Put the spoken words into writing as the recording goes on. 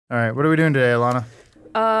All right, what are we doing today, Alana?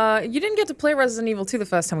 You didn't get to play Resident Evil 2 the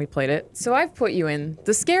first time we played it, so I've put you in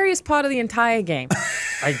the scariest part of the entire game.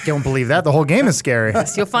 I don't believe that. The whole game is scary.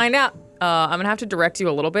 Yes, you'll find out. I'm gonna have to direct you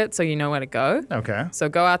a little bit so you know where to go. Okay. So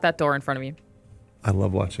go out that door in front of you. I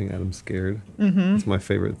love watching Adam scared. It's my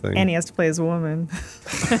favorite thing. And he has to play as a woman.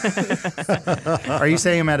 Are you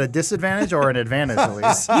saying I'm at a disadvantage or an advantage, at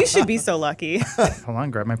least? You should be so lucky. Hold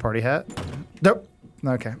on, grab my party hat. Nope.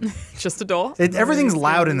 Okay. Just a door. Everything's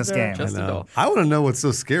loud in this game. Just a door. I want to know what's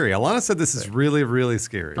so scary. Alana said this is really, really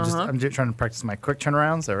scary. I'm just trying to practice my quick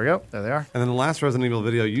turnarounds. There we go. There they are. And then the last Resident Evil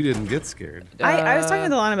video, you didn't get scared. I was talking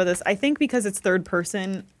with Alana about this. I think because it's third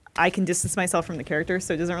person, I can distance myself from the character,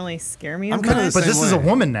 so it doesn't really scare me as kinda much. But this is a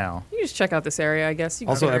woman now. You just check out this area, I guess. You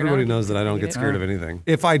can Also, figure it everybody out. knows that I don't get scared of anything.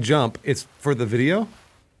 If I jump, it's for the video.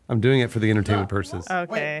 I'm doing it for the entertainment purposes.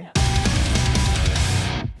 Okay.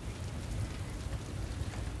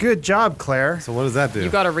 Good job, Claire. So what does that do? You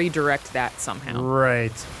gotta redirect that somehow.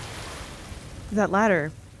 Right. That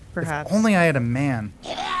ladder, perhaps. Only I had a man.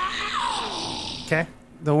 Okay.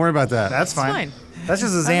 Don't worry about that. That's fine. Fine. That's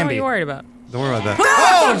just a I don't know what Zambi. you're worried about. Don't worry about that.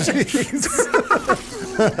 Oh, jeez.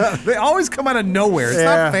 They always come out of nowhere. It's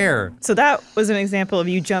Yeah. not fair. So that was an example of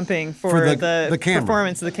you jumping for the camera.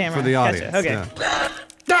 performance of the camera. For the audience. Gotcha. Okay.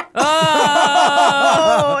 Yeah.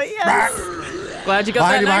 Oh, yes. Glad you got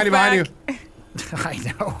that knife Behind you. back. I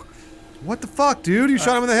know. What the fuck, dude? You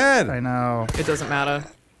shot him in the head. I know. It doesn't matter.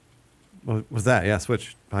 What was that? Yeah,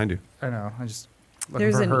 switch. Behind you. I know. I just looking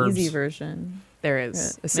There's for an herbs. easy version. There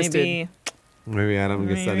is. Assisted. Maybe. Maybe Adam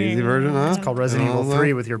gets that easy version, huh? It's called Resident Evil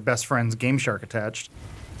 3 with your best friend's Game Shark attached.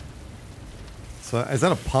 So is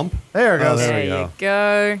that a pump? There it Oh, goes. there There we you go.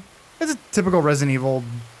 go. It's a typical Resident Evil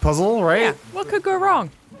puzzle, right? Yeah. What could go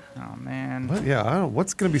wrong? Oh, man. What? Yeah, I don't.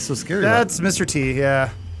 What's gonna be so scary? That's Mr. T, yeah.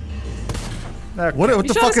 Okay. What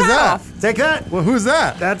the shut fuck his is hat that? off. Take that. Well, who's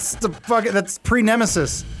that? That's that's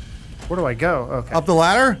pre-Nemesis. Where do I go? Okay. Up the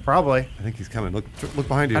ladder? Probably. I think he's coming. Look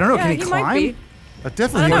behind you. I don't know. Yeah, Can he he climb? might be.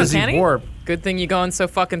 Definitely. I don't know, does he can he? warp? Good thing you're going so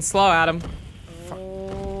fucking slow, Adam.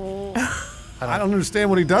 I don't understand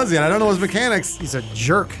what he does yet. I don't know his mechanics. He's a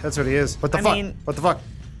jerk. That's what he is. What the I fuck? mean- What the fuck?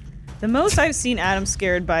 The most I've seen Adam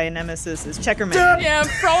scared by a nemesis is Checkerman. Yeah,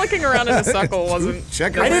 frolicking around in a circle wasn't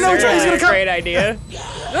Check I didn't know which way he was gonna come. a great idea.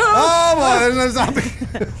 Oh boy, there's no zombie.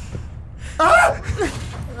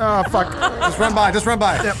 Oh fuck. Just run by. Just run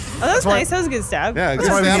by. Yep. Oh, that was nice. That was a good stab. Yeah, good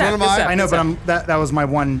why we stab. get- Run by. I know, but that was my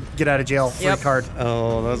one get out of jail free Yep. card.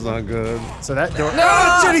 Oh, that's not good. So that door.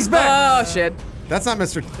 Oh shit, he's back. Oh shit. That's not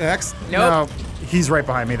Mr. X. Nope. No, he's right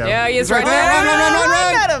behind me though. Yeah, he is He's right right there. there. Run.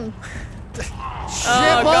 Run at him!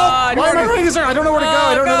 Oh god. Why am I running this? I don't know where to go.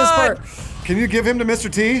 I don't know this God. part. Can you give him to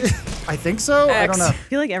Mr. T? I think so. I don't X. know. I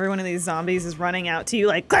feel like every one of these zombies is running out to you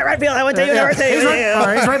like, Claire Redfield, I want to take you, I want to take He's you. right, all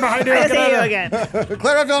right, he's right behind you. I Get see out you of again.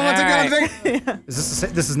 Claire Redfield, let's All take right. Is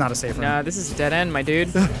this is not a safe room. Nah, this is a dead end, my dude.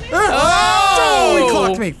 Oh, he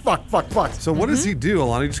clocked me. Fuck. So what does he do,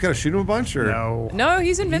 Alana? You just gotta shoot him a bunch, or No. No,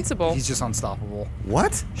 he's invincible. He's just unstoppable.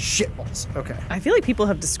 what? Shitballs. Okay. I feel like people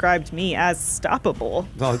have described me as stoppable.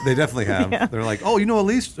 No, they definitely have. Yeah. They're like, oh, you know,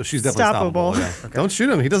 Elise, she's definitely stoppable. Stoppable. Yeah. Don't shoot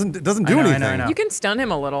him. He doesn't do I know, I anything. know, I know. You can stun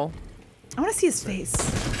him a little. I want to see his face.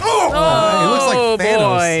 Oh, he looks like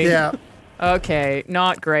Thanos. boy. Yeah. Okay,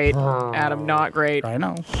 not great, Adam. Not great. I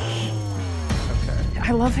know.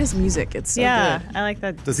 I love his music. It's so Yeah, good. I like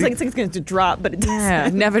that. Does It's he- like it's going to drop, but it doesn't. Yeah,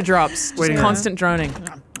 never drops. Just Wait, constant droning.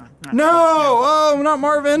 No. Oh, not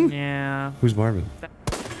Marvin. Yeah. Who's Marvin?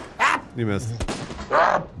 You missed.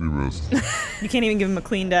 You can't even give him a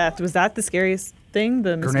clean death. Was that the scariest thing?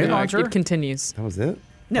 The Grenade mystery? launcher? It continues. That was it?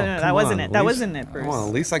 No, Oh, no, come that wasn't on, it. That Elise. wasn't it, Bruce. Come on,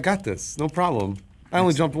 Elise, I got this. No problem. I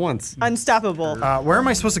only jumped once. Unstoppable. Where am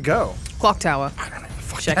I supposed to go? Clock tower.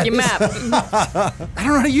 Check your map. I don't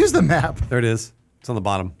know how to use the map. There it is. It's on the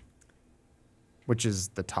bottom. Which is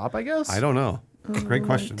the top, I guess? I don't know. Great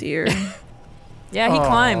question. Dear. Yeah, he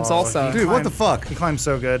climbs also. Dude, what the fuck? He climbs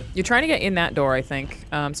so good. You're trying to get in that door, I think.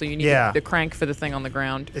 So you need Yeah. the crank for the thing on the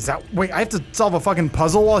ground. Is that... Wait, I have to solve a fucking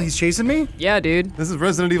puzzle while he's chasing me? Yeah, dude. This is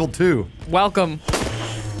Resident Evil 2. Welcome.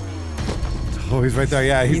 Oh, he's right there.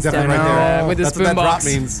 Yeah, he's definitely down right there. there with his That's what that boombox. drop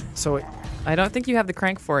means. So, I don't think you have the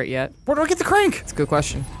crank for it yet. where do I get the crank? It's a good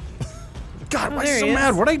question. God, why there so he is.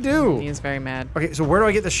 mad? What'd I He do? is very mad. Okay, so where do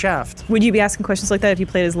I get the shaft? Would you be asking questions like that if you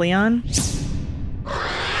played as Leon?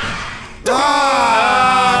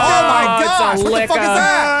 Oh my it's a gosh! What the fuck is lick-o.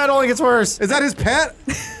 that? It only gets worse. Is that his pet?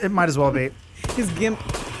 It might as well be. His gimp.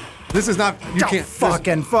 This is not. You Oh, can't.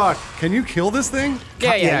 fucking fuck. Can you kill this thing?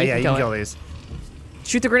 Yeah, Yeah, you you can can kill it. these.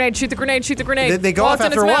 Shoot the grenade, shoot the grenade, shoot the grenade. They go While off it's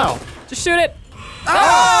in after its a mouth. while. Just shoot it.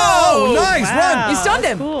 Oh, nice Wow. run! You stunned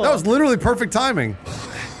him. Cool. That was literally perfect timing.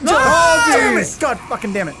 Damn it! God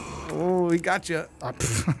fucking damn it. Oh, he got you. I'm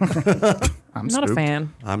Not a spooked.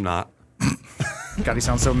 fan. I'm not. God, he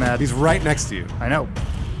sounds so mad. He's right next to you. I know.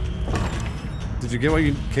 Did you get what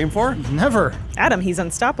you came for? Never. Adam, he's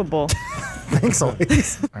unstoppable. Thanks,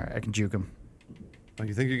 always. All right, I can juke him. Oh,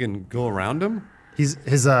 you think you can go around him? His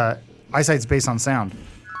eyesight's based on sound.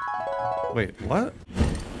 Wait, what?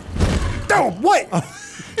 Oh, what?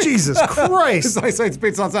 Jesus His Christ. eyesight's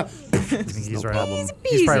based on sound. He's right. problem.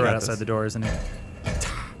 He's probably right Got outside this. the door, isn't he?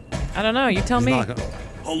 I don't know. You tell me. Not gonna-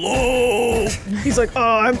 Hello. He's like,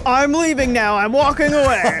 oh, I'm leaving now. I'm walking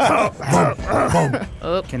away.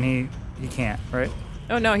 Can he? He can't, right?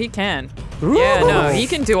 Oh no, he can. Yeah, no, he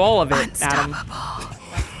can do all of it, Adam.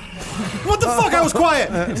 What the fuck? I was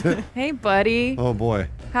quiet. Hey, buddy. Oh boy.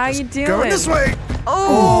 How you doing? Going this way.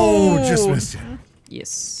 Oh, Just missed you.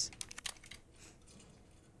 Yes.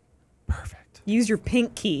 Perfect. Use your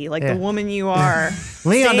pink key like Yeah. the woman you are.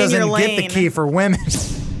 Leon Stay in doesn't your get the lane. key for women.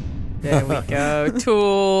 There we go.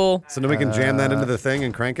 Tool. So now we can jam that into the thing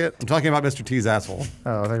and crank it? I'm talking about Mr. T's asshole.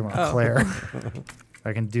 Oh, they're about Claire.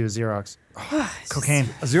 I can do Xerox. Cocaine.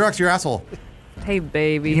 Xerox your asshole. Hey,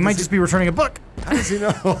 baby. He might just be returning a book. How does he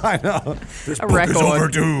know? I know. This A record.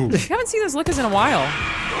 overdue. You haven't seen those lookers in a while.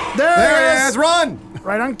 There There it it is. Run.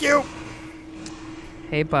 Right on cue.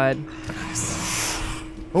 Hey, bud.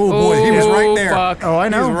 Oh boy, he was right there. Fuck. Oh, I He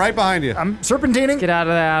know. was right behind you. I'm serpentining. Get out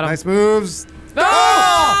of there, Adam. Nice moves.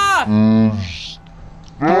 Ah!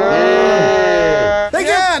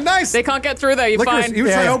 Yeah, nice. They can't get through there. You're Licorice, fine. he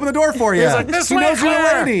was trying to open the door for you. He's like, this he way, knows you're a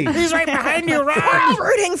Claire. lady. He's right behind you, Ron. I'm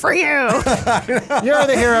rooting for you. You're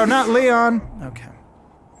the hero, not Leon. Okay.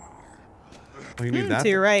 Oh, you need that? To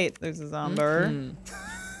your right, there's a zomber.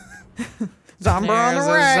 Mm-hmm. Zomber on There's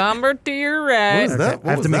the a right. zomber to your right. What is that? I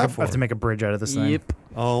have was to make that I have for? to make a bridge out of this thing. Yep.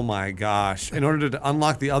 Oh my gosh. In order to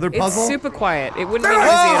unlock the other It's puzzle? super quiet. It wouldn't be noisy at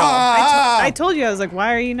all. I told you, I was like,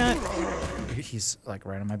 why are you not? He's like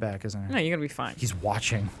right on my back, isn't he? No, you're gonna be fine. He's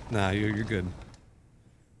watching. Nah, you're good.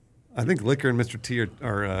 I think Liquor and Mr. T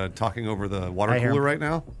are talking over the water I hear cooler him. right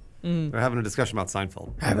now. They're having a discussion about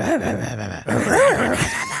Seinfeld.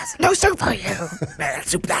 No soup for you.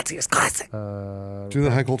 Soup Nazi is classic. Due to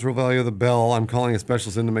the high cultural value of the bell, I'm calling a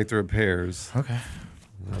specialist in to make the repairs. Okay.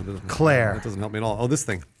 That doesn't- Claire. That doesn't help me at all. Oh, this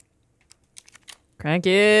thing. Crank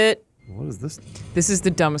it. What is this? This is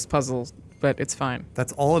the dumbest puzzle, but it's fine.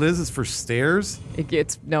 That's all it is for stairs? It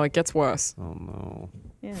gets worse. Oh no.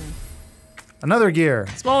 Yeah. Another gear.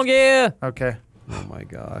 Small gear. Okay. Oh my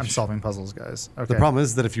gosh. I'm solving puzzles, guys. Okay. The problem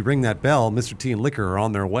is that if you ring that bell, Mr. T and Liquor are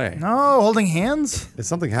on their way. No, holding hands. Is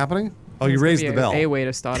something happening? Oh, you There's gonna raised be the bell. A way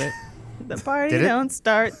to start it. The party Did it? don't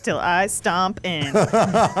start till I stomp in.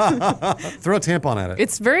 Throw a tampon at it.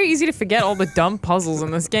 It's very easy to forget all the dumb puzzles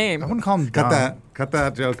in this I game. wouldn't call him Cut dumb. that. Cut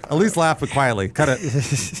that joke. At least laugh, but quietly. Cut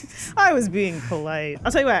it. I was being polite.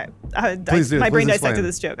 I'll tell you what. Please do. My brain Please dissected explain.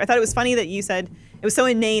 this joke. I thought it was funny that you said it was so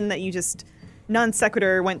inane that you just non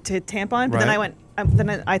sequitur went to tampon, but then Right. I went.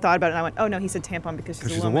 I thought about it and I went, oh no, he said tampon because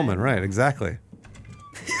she's, She's a woman, right? Exactly.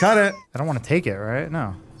 Cut it. I don't want to take it, right?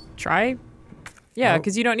 No. Try. Yeah, Nope.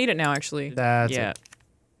 because you don't need it now, actually. That's yeah.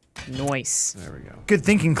 Nice. There we go. Good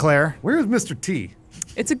thinking, Claire. Where's Mr. T?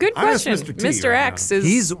 It's a good I asked question. Mr. T Mr. right X now. is.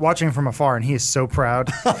 He's watching from afar, and he is so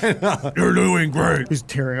proud. You're doing great. He's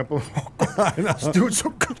tearing up. He's doing so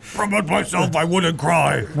good. From myself, I wouldn't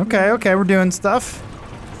cry. Okay, we're doing stuff.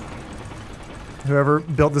 Whoever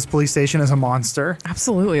built this police station is a monster.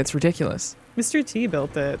 Absolutely, it's ridiculous. Mr. T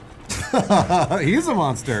built it. He's a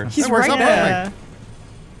monster. He's That works right out there. perfect.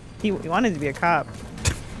 He wanted to be a cop,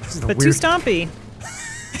 This is the but too weird. stompy.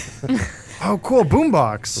 Oh, cool,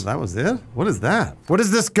 boombox. So that was it? What is that? What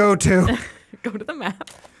does this go to? Go to the map.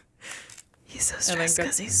 He's so And then stressed go-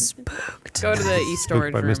 because he's spooked. Go to the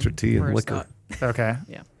e-storage by room. Mr. T and where it's Liquor. got- Okay.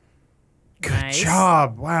 Yeah. Good Nice.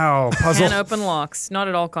 job. Wow. Puzzle. Can open locks. Not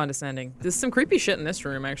at all condescending. There's some creepy shit in this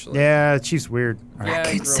room, actually. Yeah, Chief's weird. All right. Yeah,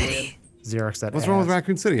 Raccoon it's real weird. City. Xerox that. What's wrong with ass.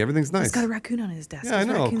 Raccoon City? Everything's nice. He's got a raccoon on his desk. Yeah, I It's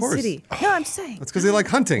know, of Raccoon course. City. No, I'm just saying. That's because they like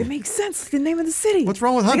hunting. It makes sense. The name of the city. What's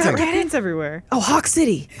wrong with They got hunting? raccoons everywhere. Oh, Hawk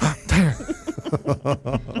City.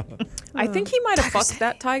 I think he might have fucked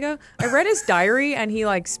that tiger. I read his diary, and he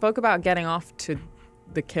like spoke about getting off to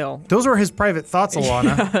the kill. Those were his private thoughts,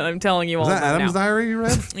 Alana. I'm telling you all Is that about Adam's now. diary you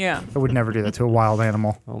read? Yeah. I would never do that to a wild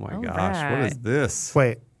animal. Oh my All gosh, what is right. this?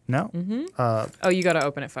 Wait, no? Oh, you gotta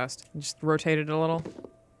open it first. Just rotate it a little.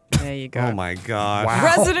 There you go. Oh my gosh. Wow.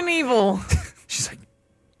 Resident Evil. She's like,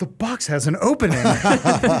 the box has an opening.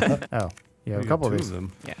 Oh, you have a couple of Two these.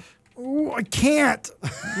 them. Yeah. Ooh, I can't.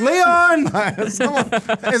 Leon! Is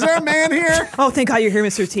there a man here? Oh, thank God you're here,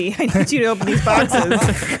 Mr. T. I need you to open these boxes.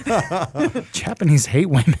 Japanese hate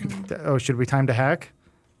women. Oh, should we time to hack?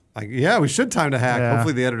 Yeah, we should time to hack. Yeah.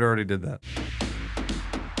 Hopefully the editor already did that.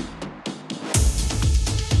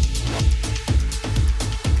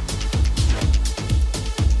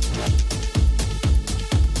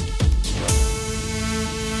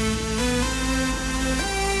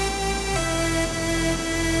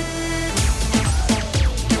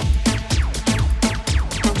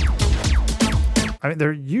 I mean,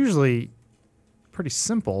 they're usually pretty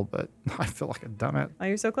simple, but I feel like I've done it. Oh,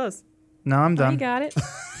 you're so close. No, I'm You done. got it.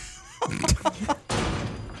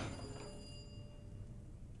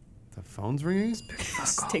 The phone's ringing?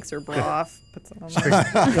 Just takes her bra off, puts it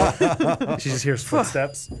on. She just hears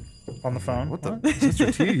footsteps on the phone. What the?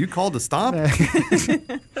 Mr. T, you called to stop?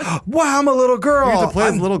 Wow, I'm a little girl. You have to play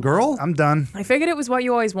as a little girl? I'm done. I figured it was what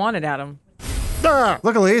you always wanted, Adam.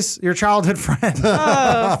 Look, Elise, your childhood friend.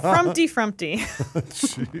 Frumpty Frumpty.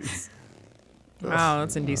 Jeez. Wow,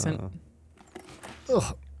 that's indecent.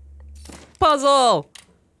 Puzzle!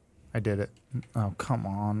 I did it. Oh, come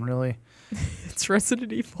on, really? It's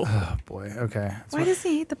Resident Evil. Oh, boy. Okay. Why does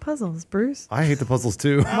he hate the puzzles, Bruce? I hate the puzzles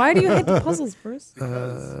too. Why do you hate the puzzles, Bruce?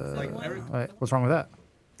 Wait, what's wrong with that?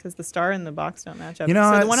 Because the star and the box don't match up. You know,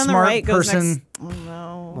 so that the one on the smart right goes person- next. Oh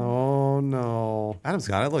no. Oh no. Adam's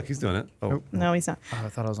got it. Look, he's doing it. Oh. No, he's not. Oh, I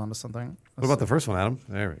thought I was onto something. What about the first one, Adam?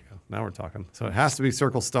 There we go. Now we're talking. So it has to be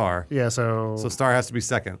circle star. Yeah, so... So star has to be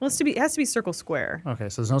second. Well, it has to be circle square. Okay,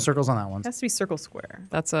 so there's no circles on that one. It has to be circle square.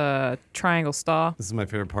 That's a triangle star. This is my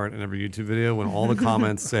favorite part in every YouTube video when all the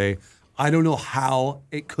comments say, I don't know how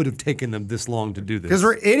it could have taken them this long to do this. Because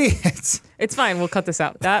we're idiots. It's fine. We'll cut this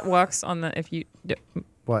out. That works on the if you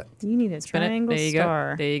What? You need a spin it. triangle There you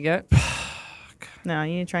star. go. There you go. No,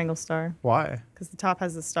 you need a triangle star. Why? Because the top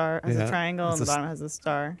has a star, has Yeah, a triangle, it's and the a bottom has a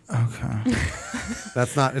star. Okay.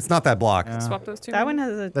 It's not that block. Swap those two. That one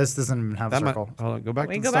has a. This doesn't even have a That might, circle. hold on, go back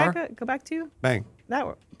Wait, to the go star. back. Go back to. Bang.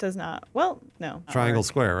 Does not. Well, no. not Triangle work.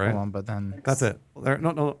 square, right? Hold on, but then... That's it. There,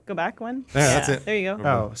 no. Go back one. Yeah, that's it. There you go.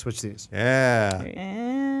 Oh, switch these. Yeah.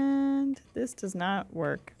 And this does not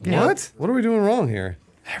work. What? What are we doing wrong here?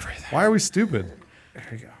 Everything. Why are we stupid? There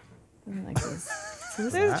you go. Something like this. So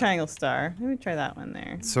there's a triangle star. Let me try that one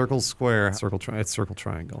there. Circle, square, it's circle,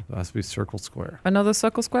 triangle. It has to be circle, square. Another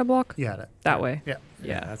circle square block. You had it. That way. Yeah.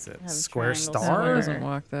 Yeah. That's it. Have a Square triangle star? That one doesn't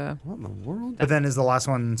work there. What in the world? But then is the last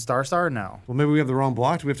one star? No. Well, maybe we have the wrong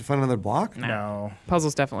block. Do we have to find another block? No.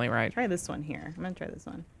 Puzzle's definitely right. Try this one here. I'm gonna try this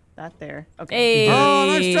one. That there. Okay. Hey. Oh,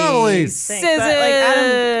 nice job, Elise. Thanks, but, like,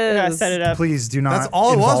 Adam gotta set it up. Please do not That's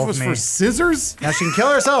all it involve was me. for scissors? Now she can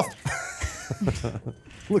kill herself.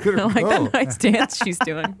 Look at her I like go. that nice dance she's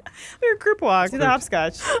doing. We're group walk. Do the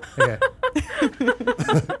hopscotch. Okay.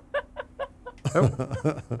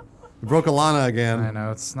 We broke Alana again. I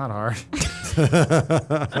know, it's not hard.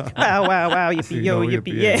 Wow, wow, wow, yippee yo,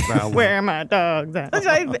 yippee yeah. Bow wow. Where are my dogs at?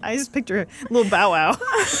 I just picture a little Bow Wow.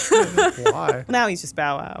 Why? Now he's just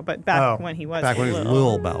Bow Wow, but back Oh. when he was Back when he was little.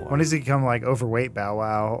 Lil Bow Wow. When does he become like overweight Bow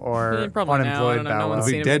Wow or Probably now. I unemployed don't know. Bow No Wow? one's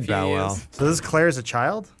Be seen him in dead a few Bow Wow. years. So this is Claire's a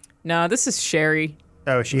child? No, this is Sherry.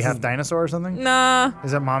 Oh, is she half dinosaur or something? Nah.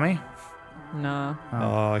 Is that mommy? Nah.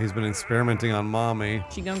 Oh, he's been experimenting on mommy.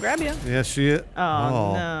 She gonna grab you. Yes, she is.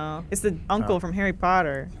 Oh, no. It's the uncle from Harry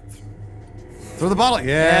Potter. Throw the bottle.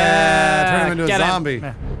 Yeah. Turn him into a get him. zombie.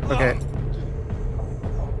 Yeah. Okay.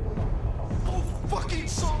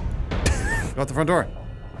 Go out the front door.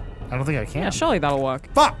 I don't think I can. Yeah, surely that'll work.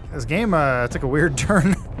 Fuck! This game took a weird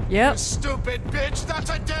turn. Yep. Stupid bitch, that's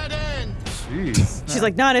a dead end. Jeez. She's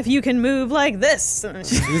like, not if you can move like this. The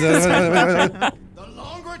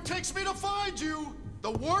longer it takes me to find you,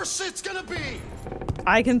 the worse it's gonna be.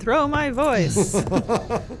 I can throw my voice.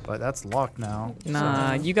 But that's locked now.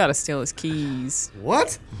 Nah, you gotta steal his keys.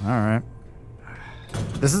 What? All right.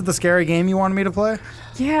 This is the scary game you wanted me to play?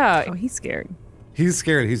 Yeah. Oh, he's scared. He's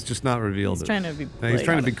scared. He's just not revealed He's it. trying to be. No, he's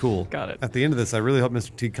trying to be cool. Got it. At the end of this, I really hope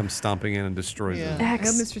Mr. T comes stomping in and destroys Yeah. it. I hope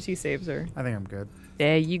X. Mr. T saves her. I think I'm good.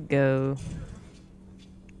 There you go.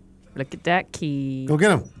 Look at that key. Go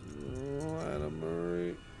get him.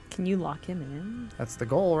 Can you lock him in? That's the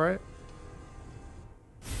goal, right?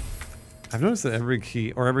 I've noticed that every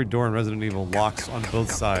key or every door in Resident Evil locks on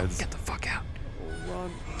both sides. Get the fuck out.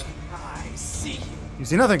 You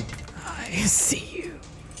see nothing. I see you.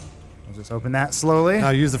 I'll just open that slowly. Now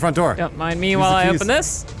use the front door. Don't mind me Use while the I keys. open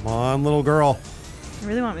this. Come on, little girl. I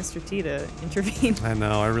really want Mr. T to intervene. I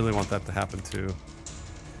know. I really want that to happen too.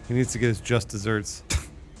 He needs to get his just desserts.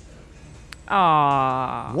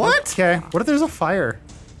 Ah. What? Okay. What if there's a fire?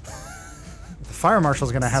 The fire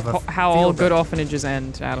marshal's gonna have a. How all field good day. orphanages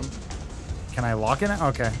end, Adam. Can I lock in it?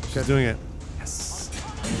 Okay. She's doing it.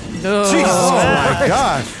 No. Oh my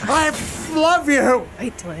gosh. I love you.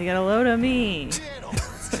 Wait till I get a load of me.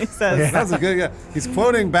 he says. That's a good. Yeah, he's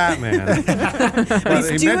quoting Batman.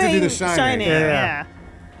 But he meant to do the Shining. Yeah.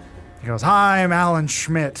 He goes, "Hi, I'm Alan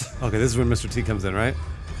Schmidt." Okay, this is when Mr. T comes in, right?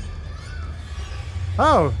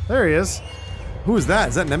 Oh, there he is. Who is that?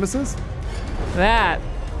 Is that Nemesis? That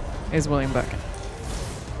is William Birkin.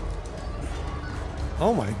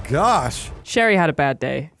 Oh my gosh. Sherry had a bad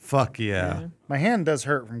day. Fuck yeah. My hand does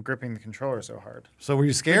hurt from gripping the controller so hard. So were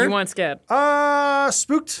you scared? You weren't scared.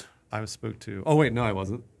 Spooked. I was spooked too. Oh wait, no, I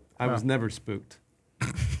wasn't. I was never spooked.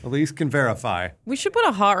 Elise can verify. We should put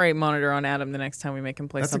a heart rate monitor on Adam the next time we make him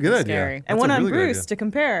play That's a something good scary. idea. And That's one a on really good Bruce idea. to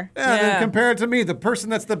compare. Yeah, and Yeah. then compare it to me, the person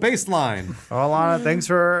that's the baseline. Well, Alana, thanks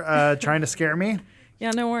for trying to scare me. Yeah,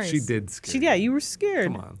 no worries. She did scare. Yeah, you were scared.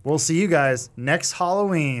 Come on. We'll see you guys next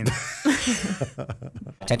Halloween.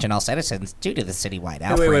 Attention all citizens, due to the citywide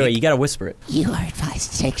outbreak, Wait, you gotta whisper it. you are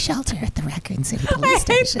advised to take shelter at the Raccoon City I Police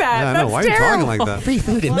hate Station. that. Yeah, I know. That's Why are you terrible. talking like that? Free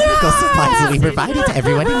food and medical supplies will be provided to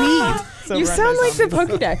everyone in need. So You run sound by like the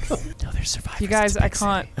zombies. Pokédex. No, there's survivors. You guys, It's a I big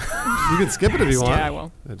can't. You can skip it if you want. Yeah, I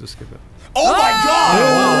will. Yeah, just skip it. Oh my God!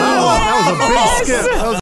 That was a big skip. That was